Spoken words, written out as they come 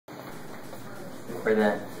for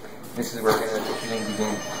that. This is where we're going to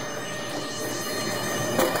begin.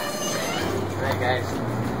 Alright guys,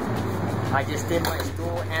 I just did my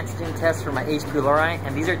stool antigen test for my h-pilory,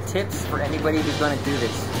 and these are tips for anybody who's going to do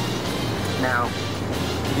this. Now,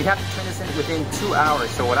 you have to turn this in within 2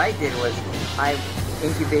 hours. So what I did was, I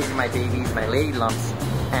incubated my babies, my lady lumps,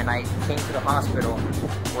 and I came to the hospital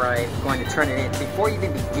where I'm going to turn it in. Before you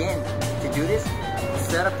even begin to do this,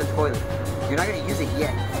 set up the toilet. You're not going to use it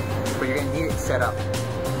yet, but you're going to need it set up.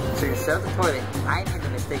 So you're going to set up the toilet. I made the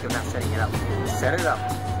mistake of not setting it up. Set it up,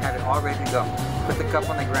 have it all ready to go. Put the cup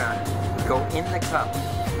on the ground, go in the cup,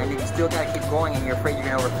 and if you still got to keep going and you're afraid you're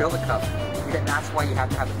going to overfill the cup, that's why you have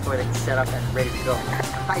to have the toilet set up and ready to go.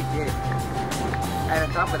 I did it. And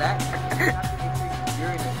on top of that, you have to make sure you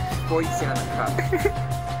urinate before you sit on the cup.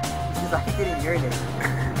 Because I didn't urinate.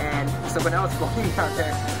 And so when I was going down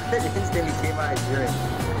there, it instantly came out as urine.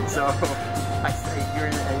 So I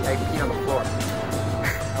peed on the floor.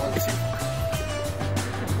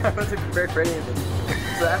 I wasn't prepared for anything.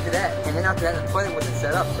 So after that, the toilet wasn't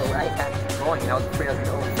set up, so I had to keep going, and I was afraid I was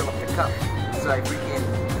going to overfill up the cup. So I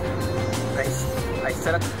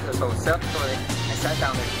set up the toilet, I sat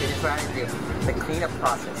down there, this is what I had to do. The cleanup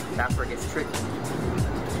process, that's where it gets tricky.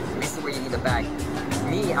 This is where you need the bag.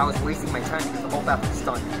 Me, I was wasting my time because the whole bathroom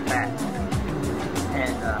stunk bad.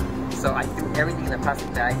 And so I threw everything in the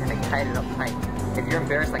plastic bag and I tied it up tight. If you're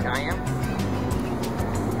embarrassed like I am,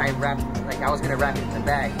 I was gonna wrap it in the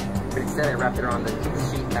bag, but instead I wrapped it around the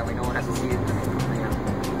sheet, that way no one has to see it. It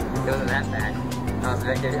wasn't that bad. I was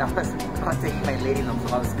taking my lady lump,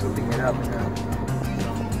 so I was scooping it up.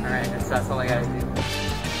 Alright, that's all I gotta do.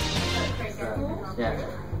 Yeah.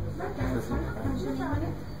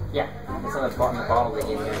 Yeah, it's on the bottle they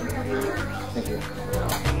gave me. Thank you.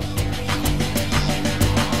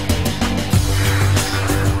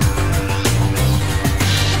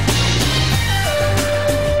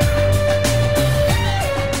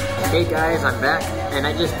 Hey guys, I'm back, and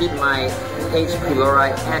I just did my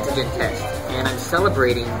h-pilory antigen test, and I'm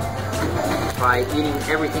celebrating by eating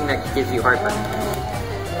everything that gives you heartburn.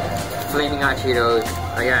 Flaming hot Cheetos,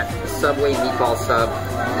 I got Subway meatball sub,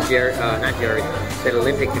 not Jerry, that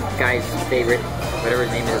Olympic guy's favorite, whatever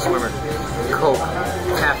his name is, swimmer, Coke,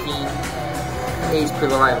 caffeine,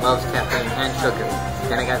 h-pilory loves caffeine and sugar,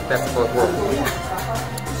 then I got best of both worlds.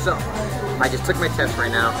 So, I just took my test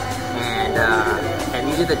right now, and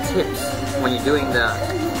these are the tips when you're doing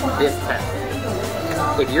this test.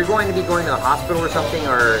 If you're going to be going to the hospital or something,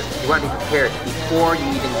 or you want to be prepared before you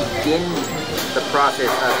even begin the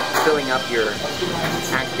process of filling up your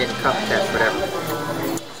antigen cup test, whatever.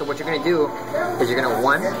 So what you're going to do is you're going to,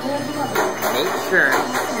 one, make sure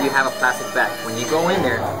you have a plastic bag. When you go in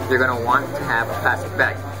there, you're going to want to have a plastic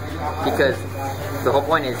bag. Because the whole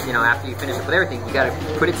point is, you know, after you finish up with everything, you got to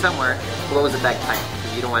put it somewhere, close the bag tight,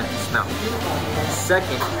 because you don't want it to smell.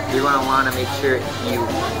 Second, you're going to want to make sure you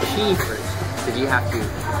pee first, because you have to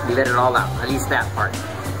let it all out, at least that part.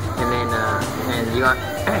 And then,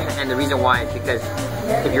 and the reason why is because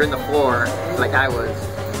if you're in the floor, like I was,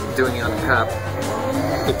 doing it on the cup,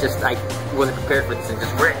 I wasn't prepared for this, and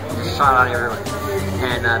just shot out everywhere.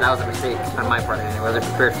 And that was a mistake on my part, and I wasn't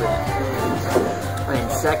prepared for that.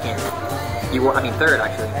 And second, third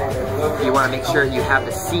actually, you want to make sure you have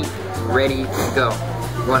the seat ready to go.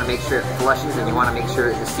 You want to make sure it flushes, and you want to make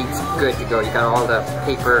sure the seat's good to go. You got all the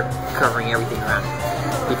paper covering everything around it.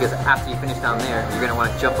 Because after you finish down there, you're going to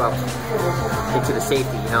want to jump up into the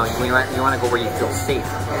safety, you know, you want to go where you feel safe.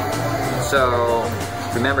 So,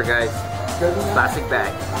 remember guys, plastic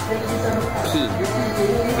bag, pee,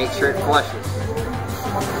 make sure it flushes,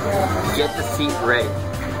 get the seat ready,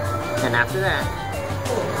 and after that,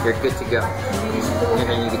 you're good to go. And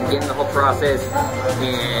then you begin the whole process,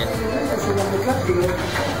 and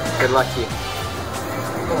good luck to you.